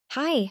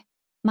Hi,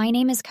 my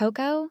name is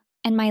Coco,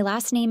 and my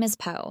last name is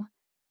Poe.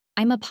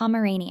 I'm a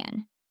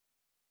Pomeranian.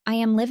 I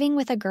am living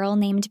with a girl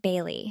named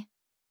Bailey.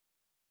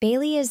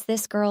 Bailey is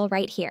this girl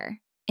right here,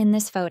 in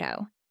this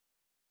photo.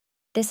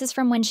 This is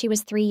from when she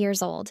was 3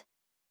 years old.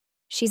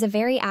 She's a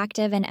very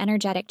active and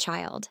energetic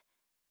child.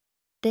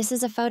 This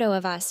is a photo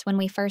of us when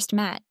we first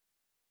met.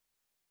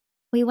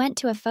 We went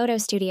to a photo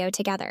studio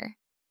together.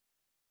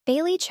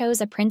 Bailey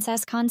chose a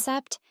princess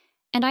concept,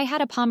 and I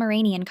had a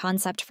Pomeranian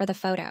concept for the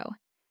photo.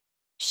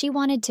 She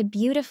wanted to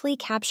beautifully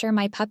capture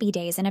my puppy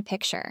days in a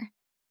picture.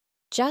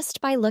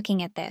 Just by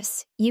looking at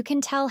this, you can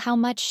tell how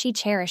much she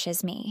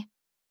cherishes me.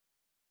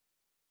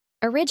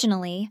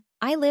 Originally,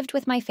 I lived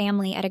with my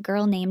family at a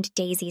girl named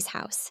Daisy's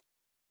house.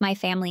 My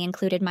family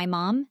included my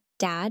mom,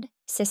 dad,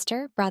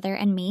 sister, brother,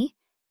 and me.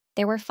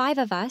 There were 5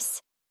 of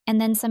us, and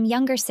then some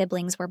younger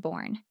siblings were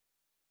born.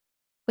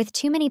 With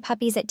too many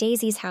puppies at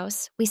Daisy's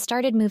house, we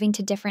started moving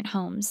to different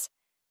homes.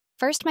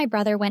 First, my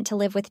brother went to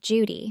live with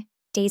Judy,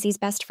 Daisy's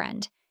best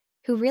friend,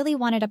 who really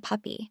wanted a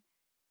puppy.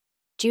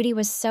 Judy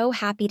was so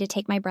happy to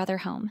take my brother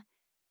home.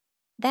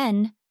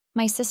 Then,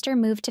 my sister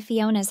moved to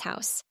Fiona's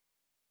house.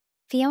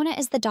 Fiona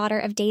is the daughter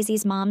of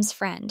Daisy's mom's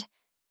friend.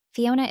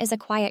 Fiona is a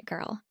quiet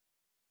girl.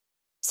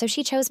 So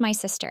she chose my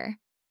sister,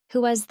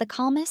 who was the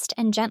calmest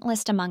and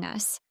gentlest among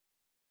us.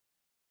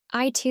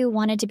 I too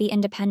wanted to be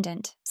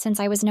independent, since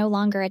I was no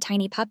longer a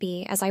tiny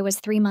puppy as I was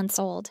 3 months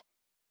old.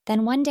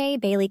 Then one day,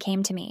 Bailey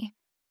came to me.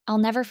 I'll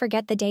never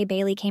forget the day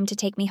Bailey came to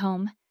take me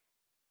home.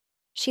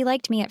 She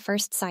liked me at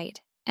first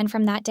sight, and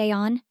from that day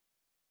on,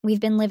 we've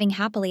been living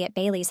happily at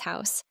Bailey's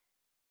house.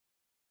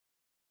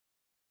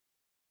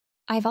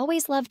 I've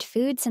always loved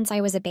food since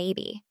I was a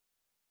baby,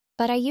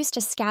 but I used to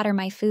scatter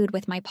my food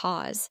with my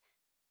paws.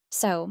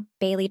 So,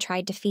 Bailey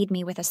tried to feed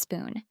me with a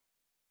spoon.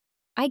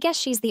 I guess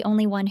she's the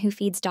only one who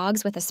feeds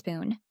dogs with a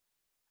spoon.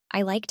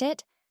 I liked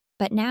it,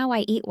 but now I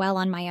eat well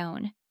on my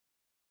own.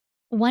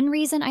 One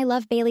reason I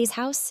love Bailey's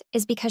house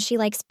is because she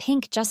likes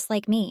pink just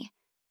like me.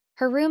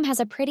 Her room has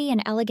a pretty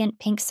and elegant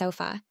pink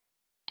sofa,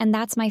 and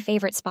that's my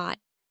favorite spot.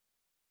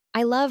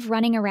 I love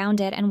running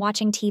around it and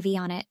watching TV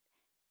on it.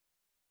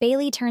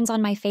 Bailey turns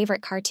on my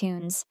favorite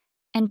cartoons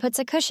and puts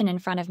a cushion in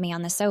front of me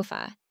on the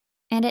sofa,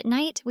 and at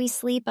night we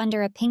sleep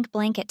under a pink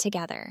blanket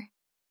together.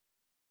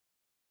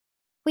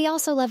 We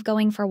also love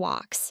going for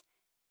walks.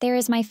 There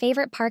is my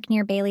favorite park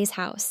near Bailey's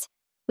house.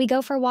 We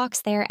go for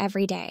walks there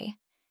every day.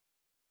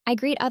 I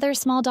greet other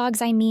small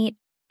dogs I meet,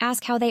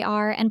 ask how they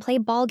are, and play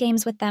ball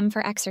games with them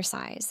for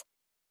exercise.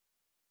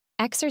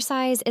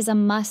 Exercise is a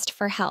must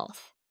for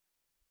health.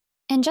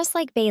 And just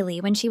like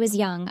Bailey when she was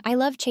young, I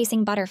love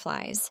chasing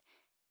butterflies.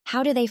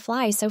 How do they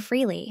fly so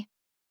freely?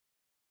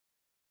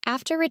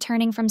 After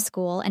returning from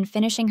school and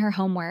finishing her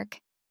homework,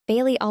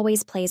 Bailey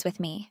always plays with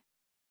me.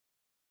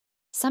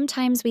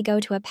 Sometimes we go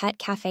to a pet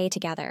cafe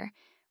together,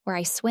 where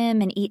I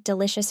swim and eat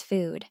delicious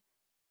food.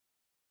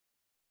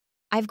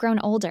 I've grown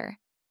older,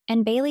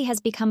 and Bailey has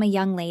become a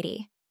young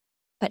lady,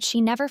 but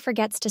she never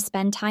forgets to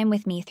spend time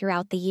with me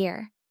throughout the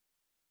year.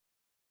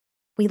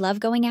 We love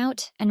going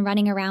out and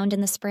running around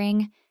in the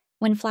spring,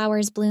 when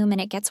flowers bloom and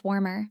it gets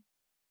warmer.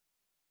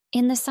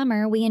 In the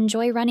summer, we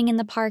enjoy running in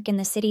the park in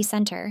the city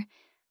center,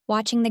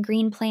 watching the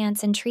green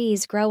plants and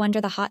trees grow under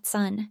the hot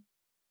sun.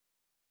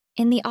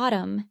 In the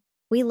autumn,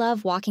 we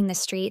love walking the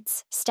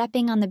streets,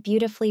 stepping on the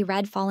beautifully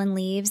red fallen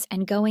leaves,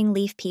 and going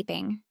leaf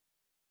peeping.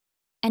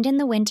 And in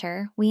the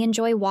winter, we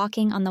enjoy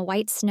walking on the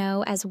white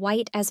snow as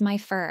white as my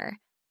fur,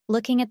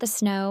 looking at the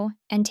snow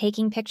and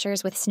taking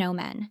pictures with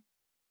snowmen.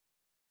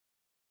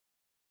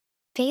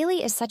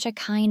 Bailey is such a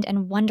kind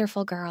and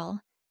wonderful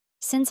girl.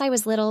 Since I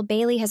was little,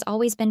 Bailey has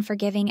always been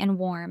forgiving and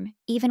warm,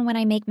 even when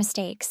I make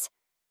mistakes.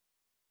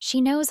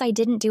 She knows I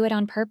didn't do it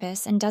on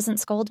purpose and doesn't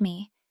scold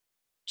me.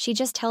 She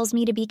just tells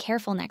me to be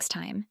careful next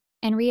time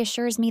and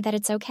reassures me that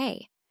it's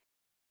okay.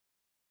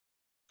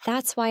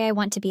 That's why I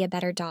want to be a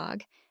better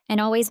dog and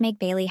always make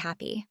Bailey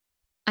happy.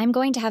 I'm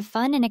going to have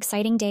fun and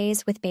exciting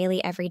days with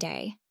Bailey every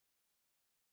day.